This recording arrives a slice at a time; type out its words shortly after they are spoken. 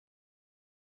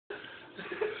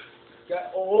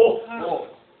Oh.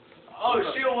 Oh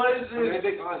shit, what is this?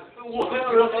 Big on. What?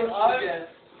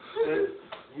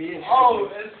 Me and Oh,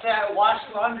 it's that wash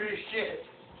laundry shit.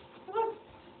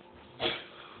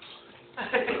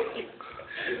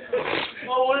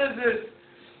 Oh, what is this?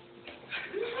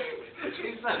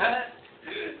 Is that?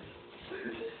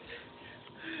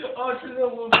 Oh, it's a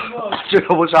little smoke.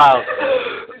 Chernobyl child.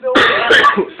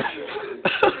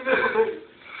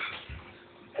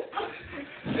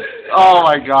 Oh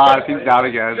my god, he's down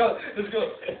again. Let's go.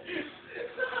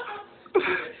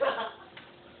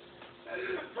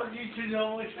 Fuck you,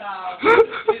 Chernobyl child.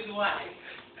 He's whack.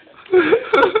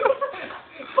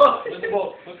 Let's go.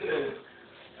 Let's go.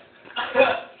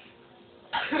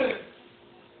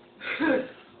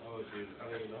 Oh, dude, I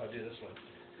don't even know how to do this one.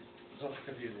 It's all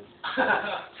confusing.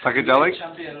 Psychedelic?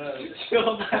 Champion.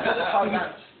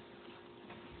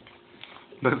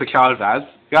 Look at the counter's ads.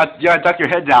 You gotta duck your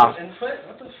head down. Input?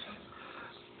 What the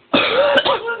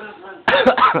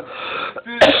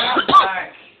Dude, I'm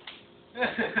back.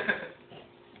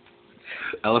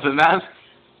 Elephant man?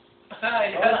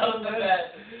 Yeah, look at that.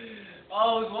 Oh, I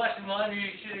was washing laundry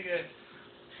and shit again.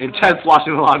 Intense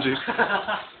washing the laundry.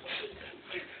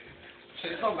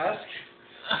 It's not mask.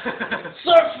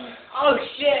 Surf! Oh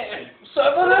shit!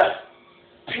 Surf on it!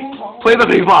 Ping pong. Play the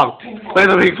ping pong. Play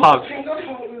the ping pong. Ping pong.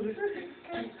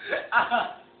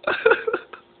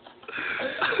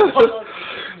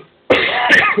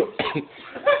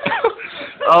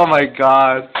 Oh my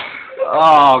god.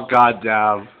 Oh god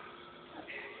damn.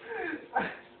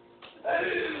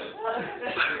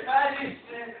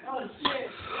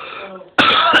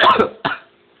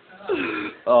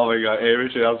 Oh my god, hey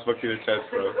Richard, that was fucking intense,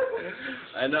 bro.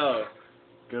 I know.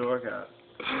 Good workout.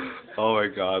 Oh my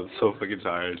god, I'm so fucking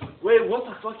tired. Wait, what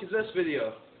the fuck is this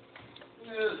video?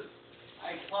 Dude,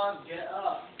 I can't get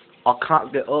up. I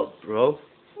can't get up, bro.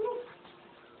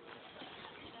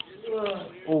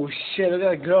 Oh shit, look at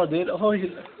that girl, dude. Oh,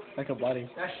 he's like a body.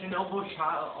 That's Chernobyl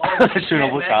child. Oh,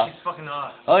 Chernobyl shit, child. Man, she's fucking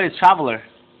hot. Oh, it's Traveler.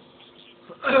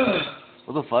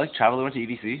 What the fuck? Traveler went to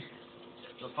EDC?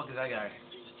 The fuck is that guy?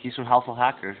 He's from Household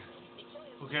Hacker.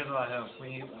 Who cares about him?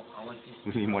 I want to.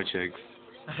 We need more chicks.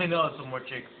 I know, some more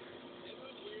chicks.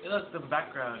 Hey, look, the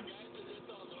background.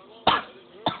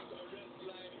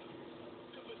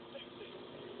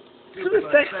 Super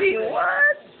sexy,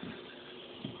 what?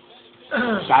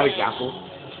 Bad example.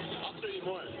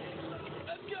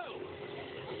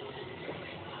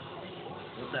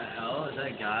 What the hell? Is that a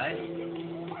guy?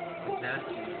 That's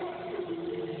nasty.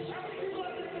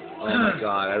 Oh my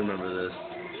god, I remember this.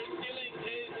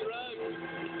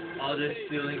 All this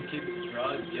stealing kids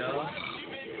drugs, yo.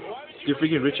 You're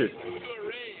freaking Richard.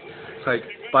 It's like,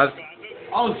 but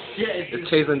Oh shit, it's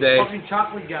Chazin Day. fucking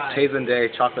chocolate guy. Chazin Day,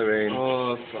 chocolate rain.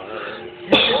 Oh, fuck.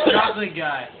 He's the chocolate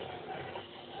guy.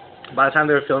 By the time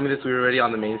they were filming this, we were already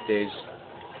on the main stage.